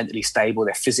mentally stable.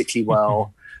 They're physically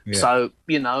well. Yeah. So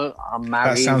I'm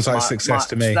married. That sounds like success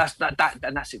to me.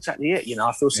 And that's exactly it.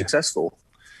 I feel successful.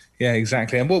 Yeah,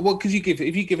 exactly. And what could you give,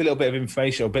 if you give a little bit of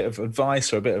information or a bit of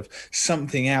advice or a bit of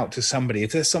something out to somebody,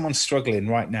 if there's someone struggling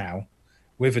right now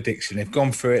with addiction, they've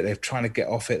gone through it, they're trying to get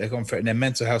off it, they've gone through it, and their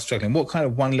mental health struggling, what kind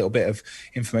of one little bit of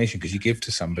information could you give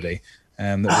to somebody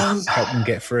that would help them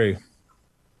get through?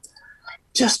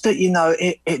 Just that,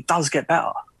 it does get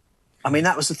better. I mean,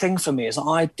 that was the thing for me, is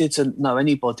I didn't know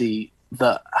anybody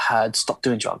that had stopped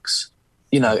doing drugs.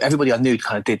 Everybody I knew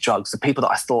kind of did drugs. The people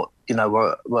that I thought,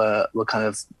 were kind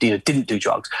of, didn't do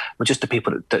drugs were just the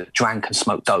people that drank and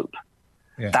smoked dope.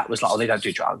 Yeah. That was like, they don't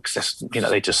do drugs.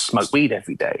 They just smoke weed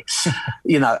every day.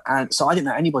 And so I didn't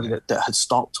know anybody that had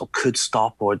stopped or could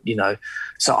stop or,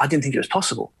 so I didn't think it was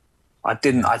possible. I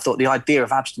thought the idea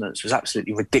of abstinence was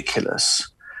absolutely ridiculous.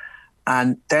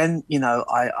 And then,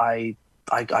 I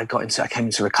came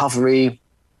into recovery,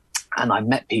 and I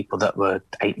met people that were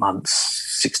 8 months,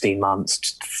 16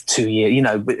 months, 2 years,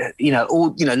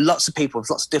 lots of people with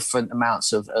lots of different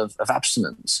amounts of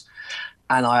abstinence.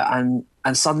 And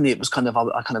suddenly it was kind of,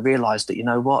 I kind of realized that,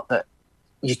 that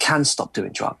you can stop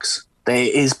doing drugs.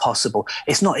 It is possible.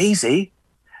 It's not easy.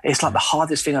 It's like the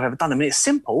hardest thing I've ever done. I mean, it's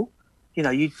simple.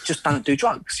 You just don't do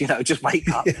drugs. Just wake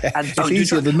up and don't do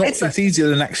drugs. It's easier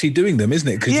than actually doing them, isn't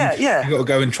it? Because you've got to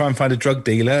go and try and find a drug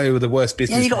dealer who are the worst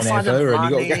businessman ever, and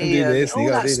you've got to go and do this, and all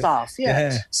that stuff.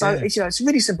 Yeah. So it's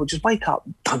really simple. Just wake up.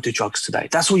 Don't do drugs today.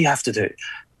 That's all you have to do.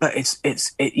 But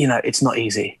it's not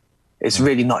easy. It's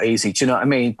really not easy. Do you know what I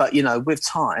mean? But with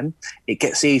time, it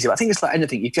gets easier. I think it's like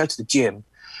anything. You go to the gym.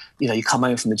 You come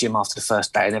home from the gym after the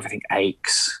first day and everything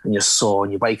aches and you're sore,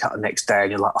 and you wake up the next day and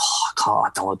you're like, I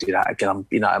don't want to do that again.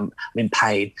 I'm in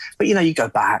pain. But, you go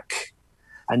back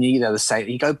and, the same,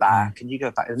 you go back and you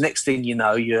go back. And the next thing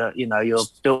you're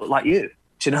built like you.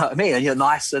 Do you know what I mean? And you're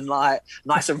nice and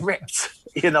ripped.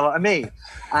 You know what I mean?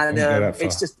 And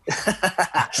it's just,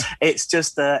 it's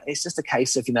just a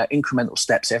case of, incremental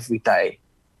steps every day,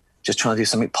 just trying to do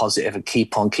something positive and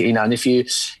keep on, and if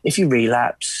you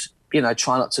relapse,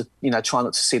 try not to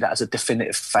see that as a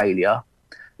definitive failure.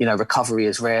 Recovery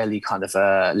is rarely kind of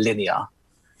linear.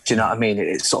 Do you know what I mean?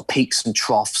 It's sort of peaks and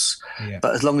troughs. Yeah.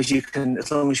 But as long as you can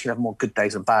have more good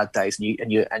days and bad days,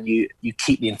 and you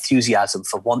keep the enthusiasm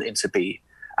for wanting to be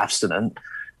abstinent,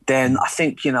 then I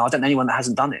think, I don't know anyone that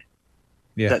hasn't done it.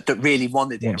 Yeah. That really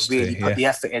wanted it, really put the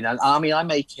effort in. And I mean, I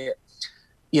make it,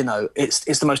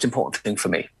 it's the most important thing for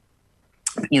me.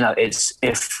 It's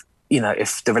if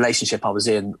the relationship I was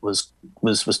in was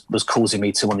causing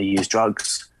me to want to use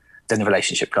drugs, then the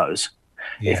relationship goes.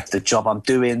 Yeah. If the job I'm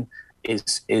doing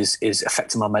is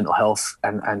affecting my mental health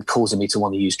and causing me to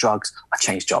want to use drugs, I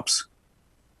change jobs.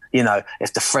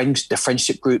 If the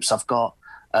friendship groups I've got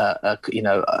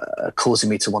causing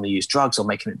me to want to use drugs or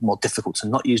making it more difficult to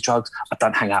not use drugs, I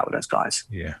don't hang out with those guys.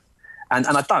 Yeah. And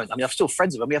I don't. I mean, I'm still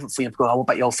friends with them. We haven't fallen out. What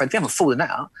about your old friend? We haven't fallen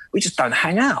out. We just don't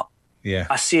hang out. Yeah.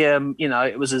 I see him.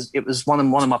 It was one of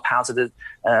my pals at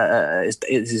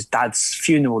his dad's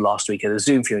funeral last week. At a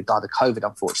Zoom funeral. He died of COVID,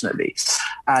 unfortunately.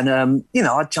 And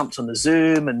I jumped on the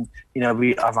Zoom, and I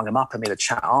rang him up and we had a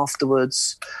chat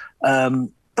afterwards.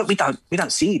 But we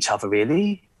don't see each other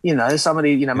really. Most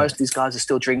of these guys are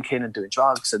still drinking and doing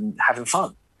drugs and having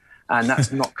fun. And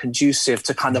that's not conducive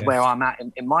to kind of where I'm at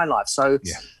in my life. So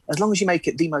as long as you make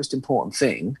it the most important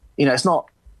thing, it's not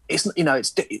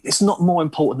more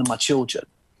important than my children.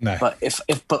 No.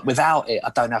 But without it, I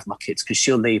don't have my kids because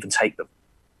she'll leave and take them.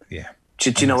 Yeah.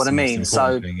 Do you know what I mean?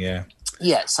 So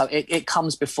so it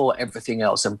comes before everything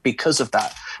else. And because of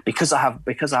that, because I have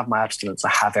my abstinence,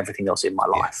 I have everything else in my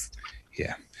life.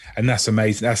 Yeah. And that's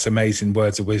amazing. That's amazing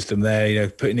words of wisdom there,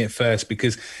 putting it first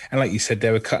because, and like you said, they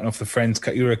were cutting off the friends,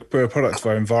 you're a product of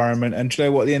our environment. And do you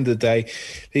know what, at the end of the day,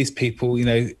 these people,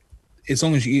 as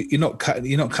long as you're not cutting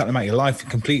them out of your life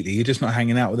completely, you're just not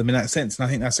hanging out with them in that sense. And I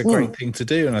think that's a great thing to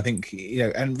do. And I think,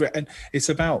 and it's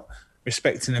about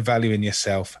respecting and valuing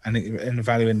yourself and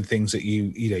valuing the things that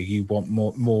you want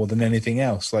more than anything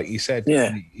else. Like you said,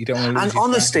 you don't want to lose. And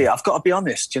honesty, I've got to be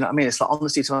honest. You know what I mean? It's like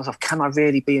honesty to myself. Can I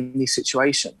really be in these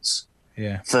situations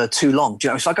for too long? Do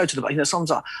you know? So I go to the,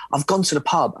 sometimes I've gone to the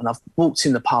pub and I've walked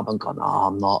in the pub and gone,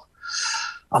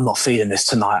 I'm not feeling this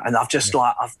tonight. And I've just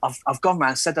I've gone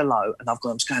round, said hello, and I'm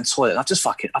just going to the toilet. And I've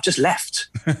just left.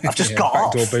 I've just got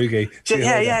off. Backdoor boogie.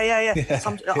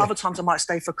 Yeah. Other times I might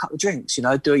stay for a couple of drinks, have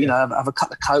a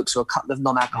couple of Cokes or a couple of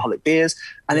non-alcoholic beers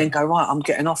and then go, right, I'm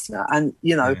getting off now. And,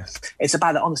 it's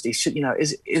about the honesty.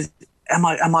 Am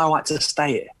I all right to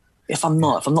stay here? If I'm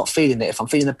not feeling it, if I'm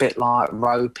feeling a bit like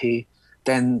ropey,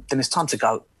 then it's time to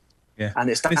go. Yeah. And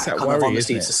it's that kind of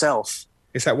honesty to self.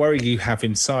 It's that worry you have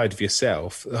inside of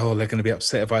yourself. Oh, they're going to be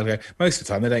upset if I go. Most of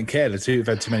the time, they don't care. They've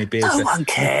had too many beers. No one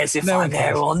cares if I'm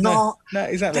there or not. No,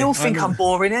 exactly. They all think I'm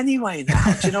boring anyway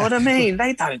now. Do you know what I mean?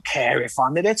 They don't care if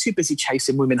I'm there. They're too busy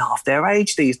chasing women half their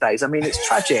age these days. I mean, it's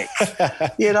tragic.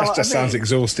 That just sounds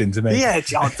exhausting to me. Yeah,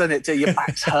 I've done it. Your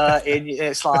back's hurting.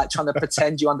 It's like trying to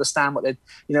pretend you understand what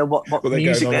what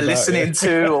music they're listening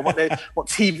to or what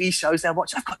TV shows they're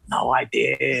watching. I've got no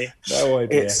idea. No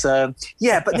idea. It's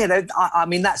I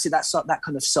mean, that's it. That's that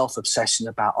kind of self-obsession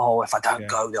about, if I don't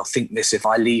go, they'll think this. If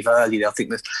I leave early, they'll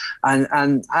think this.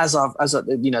 And as I've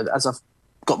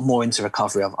got more into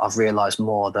recovery, I've realised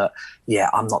more that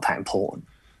I'm not that important.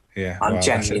 Yeah, I'm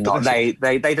genuinely not. They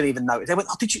don't even know. They went,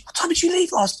 what time did you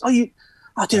leave last? I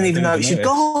didn't even know you'd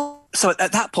gone. So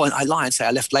at that point, I lie and say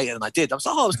I left later than I did. I was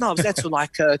like, I was there till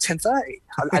like 10:30.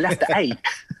 I left at 8.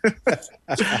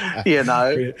 Yeah.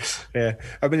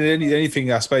 I mean, the only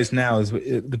thing I suppose now is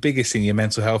the biggest thing in your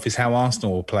mental health is how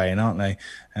Arsenal are playing, aren't they?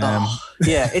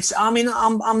 It's. I mean,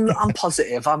 I'm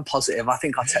positive. I'm positive. I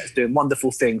think Arteta's doing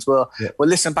wonderful things. We'll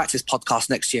listen back to his podcast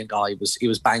next year and go, he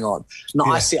was bang on. No,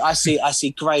 I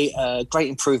see great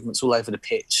improvements all over the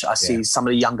pitch. I see some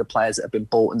of the younger players that have been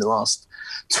bought in the last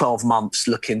 12 months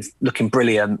looking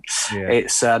brilliant.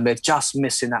 It's they're just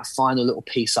missing that final little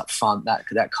piece up front,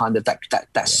 that kind of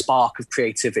that spark of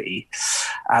creativity.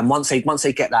 And once they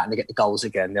get that and they get the goals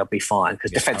again, they'll be fine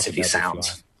because defensively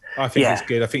sound. I think it's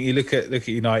good. I think you look at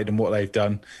United and what they've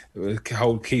done,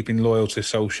 keeping loyal to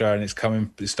Solskjaer, and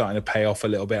it's starting to pay off a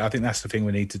little bit. I think that's the thing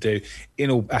we need to do in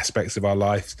all aspects of our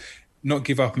lives. Not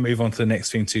give up and move on to the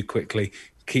next thing too quickly.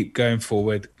 Keep going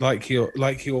forward, like your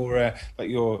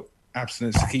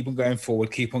abstinence, to keep on going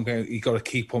forward, keep on going. You got to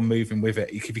keep on moving with it.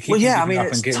 If you keep giving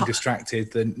up and getting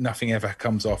distracted, then nothing ever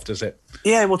comes off, does it?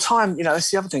 Yeah, well, time.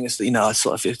 That's the other thing is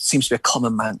that it seems to be a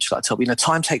common mantra. I tell people,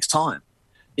 time takes time.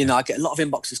 I get a lot of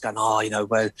inboxes going,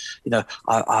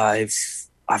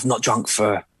 I've not drunk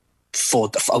for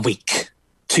a week,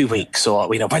 2 weeks, or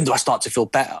when do I start to feel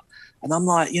better? And I'm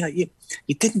like, you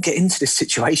didn't get into this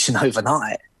situation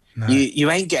overnight. No. You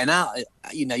ain't getting out.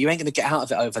 You ain't going to get out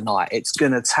of it overnight. It's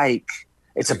going to take.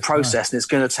 It's a process, and it's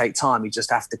going to take time. You just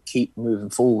have to keep moving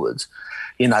forward.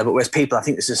 But whereas people, I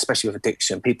think this is especially with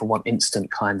addiction, people want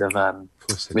instant kind of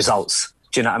results.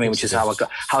 Do you know what I mean? Which is how I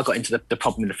got into the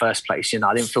problem in the first place.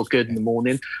 I didn't feel good in the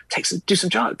morning. Do some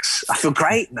drugs. I feel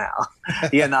great now.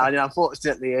 And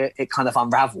unfortunately, it kind of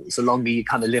unravels. The longer you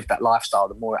kind of live that lifestyle,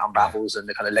 the more it unravels, and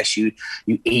the kind of less you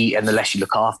eat and the less you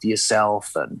look after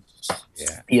yourself. And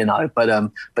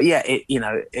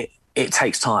it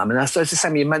takes time. And it's the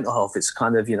same with your mental health. It's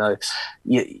kind of you're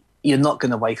not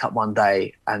going to wake up one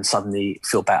day and suddenly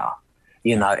feel better.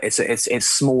 It's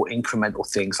small incremental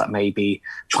things like maybe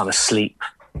trying to sleep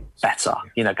better,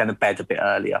 you know, going to bed a bit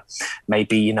earlier,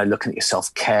 maybe, you know, looking at your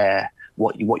self-care,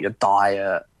 what your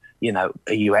diet, you know,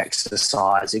 are you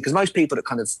exercising? Because most people that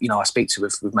kind of, you know, I speak to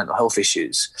with mental health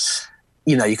issues,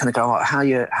 you know, you kind of go, oh, how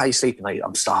you sleeping? Like,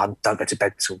 I'm starving, don't go to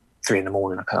bed till 3 a.m.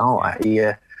 I go, all right,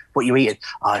 yeah, what are you eating?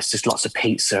 Oh, it's just lots of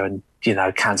pizza and, you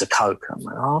know, cans of Coke. I'm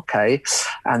like, oh, okay.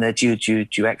 And then do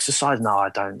you exercise? No, I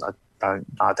don't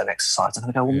exercise. I'm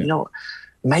going to go, well, you know what?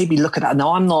 Maybe look at that.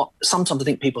 No, I'm not. Sometimes I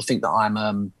think people think that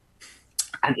I'm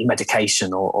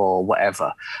anti-medication or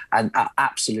whatever, and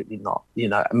absolutely not. You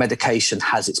know, medication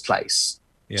has its place.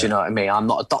 Yeah. Do you know what I mean? I'm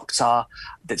not a doctor.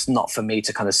 It's not for me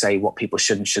to kind of say what people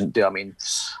should and shouldn't do. I mean,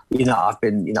 you know, I've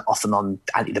been, you know, often on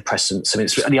antidepressants. I mean,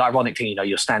 it's the ironic thing, you know,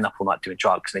 you're staying up all night doing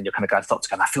drugs, and then you're kind of going to the doctor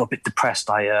going, I feel a bit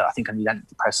depressed. I think I need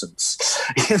antidepressants.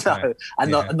 You know,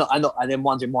 right. And then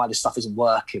wondering why this stuff isn't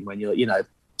working when you're, you know,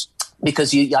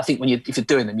 because I think if you're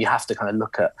doing them, you have to kind of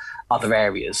look at other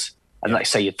areas. And like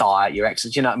say your diet, your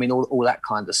exercise, you know what I mean, all that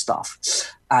kind of stuff.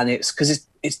 And it's because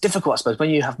it's difficult, I suppose, when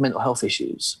you have mental health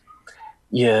issues,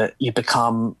 you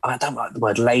become, I don't like the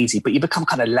word lazy, but you become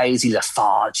kind of lazy,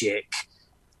 lethargic.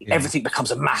 Yeah. Everything becomes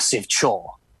a massive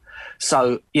chore.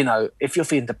 So, you know, if you're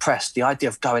feeling depressed, the idea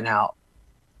of going out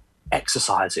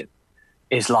exercising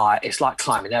it's like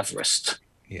climbing Everest.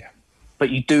 Yeah. But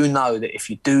you do know that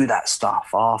if you do that stuff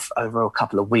over a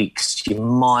couple of weeks, you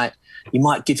might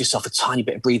give yourself a tiny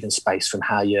bit of breathing space from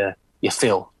how you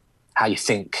feel, how you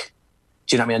think.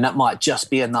 Do you know what I mean? And that might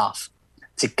just be enough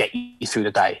to get you through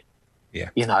the day. Yeah.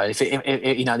 You know,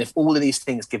 if all of these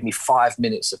things give me 5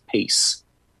 minutes of peace,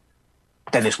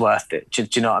 then it's worth it. Do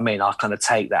you know what I mean? I kind of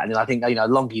take that. And then I think, you know,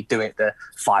 the longer you do it, the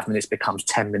 5 minutes becomes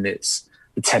 10 minutes.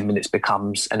 The 10 minutes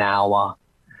becomes an hour.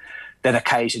 Then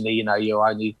occasionally, you know,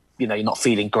 you're not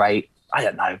feeling great. I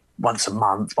don't know, once a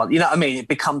month. You know what I mean? It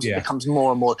becomes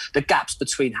more and more. The gaps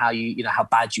between how how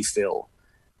bad you feel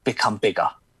become bigger.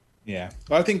 Yeah,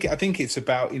 well, I think it's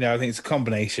about, you know, I think it's a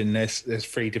combination. There's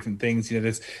 3 different things. You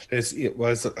know, there's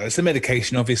the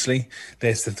medication, obviously.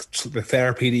 There's the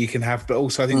therapy that you can have, but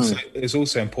also I think it's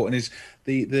also important is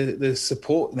the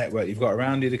support network you've got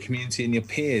around you, the community and your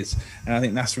peers. And I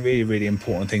think that's a really, really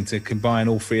important thing, to combine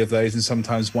all 3 of those, and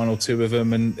sometimes 1 or 2 of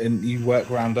them, and you work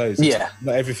around those. Yeah,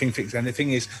 not everything fixed. And the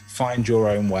thing is, find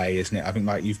your own way, isn't it? I think,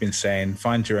 like you've been saying,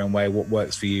 find your own way. What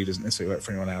works for you doesn't necessarily work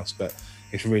for anyone else, but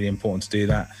it's really important to do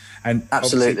that. And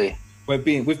absolutely, with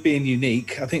being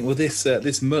unique, I think with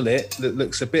this mullet that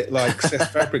looks a bit like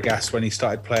Cesc Fabregas when he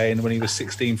started playing when he was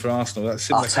 16 for Arsenal. That's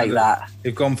similar. I'll take that.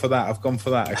 You've gone for that. I've gone for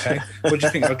that. Okay. What do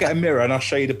you think? I'll get a mirror and I'll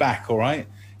show you the back. All right.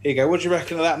 Here you go. What do you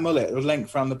reckon of that mullet? The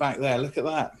length around the back there. Look at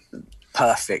that.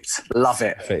 Perfect. Love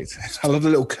it. Perfect. I love the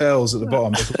little curls at the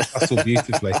bottom. That's all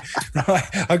beautifully. Right.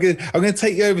 I'm going to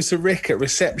take you over to Rick at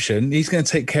reception. He's going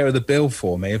to take care of the bill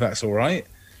for me, if that's all right.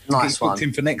 Nice one. Booked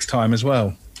in for next time as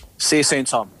well. See you soon,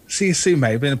 Tom. See you soon,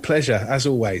 mate. It's been a pleasure, as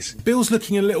always. Bill's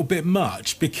looking a little bit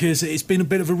much because it's been a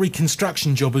bit of a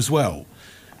reconstruction job as well.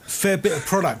 Fair bit of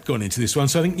product gone into this one,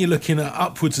 so I think you're looking at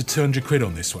upwards of 200 quid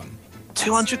on this one.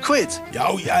 200 quid?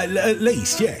 Oh, yeah, at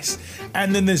least, yes.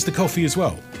 And then there's the coffee as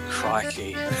well.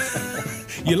 Crikey.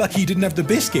 You're lucky you didn't have the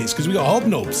biscuits, because we got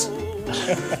hobnobs.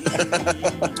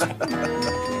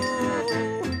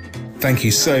 Thank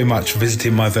you so much for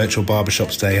visiting my virtual barbershop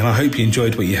today, and I hope you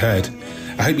enjoyed what you heard.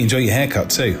 I hope you enjoy your haircut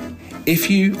too. If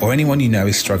you or anyone you know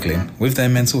is struggling with their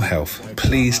mental health,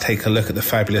 please take a look at the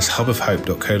fabulous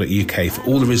hubofhope.co.uk for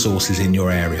all the resources in your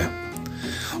area.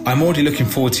 I'm already looking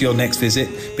forward to your next visit,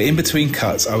 but in between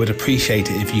cuts, I would appreciate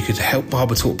it if you could help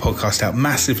Barber Talk Podcast out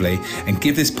massively and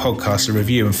give this podcast a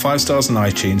review and 5 stars on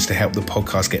iTunes to help the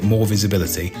podcast get more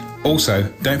visibility.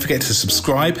 Also, don't forget to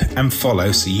subscribe and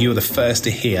follow so you are the first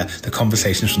to hear the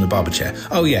conversations from the barber chair.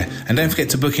 Oh yeah, and don't forget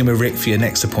to book in with Rick for your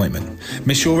next appointment.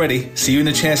 Miss you already. See you in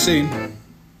the chair soon.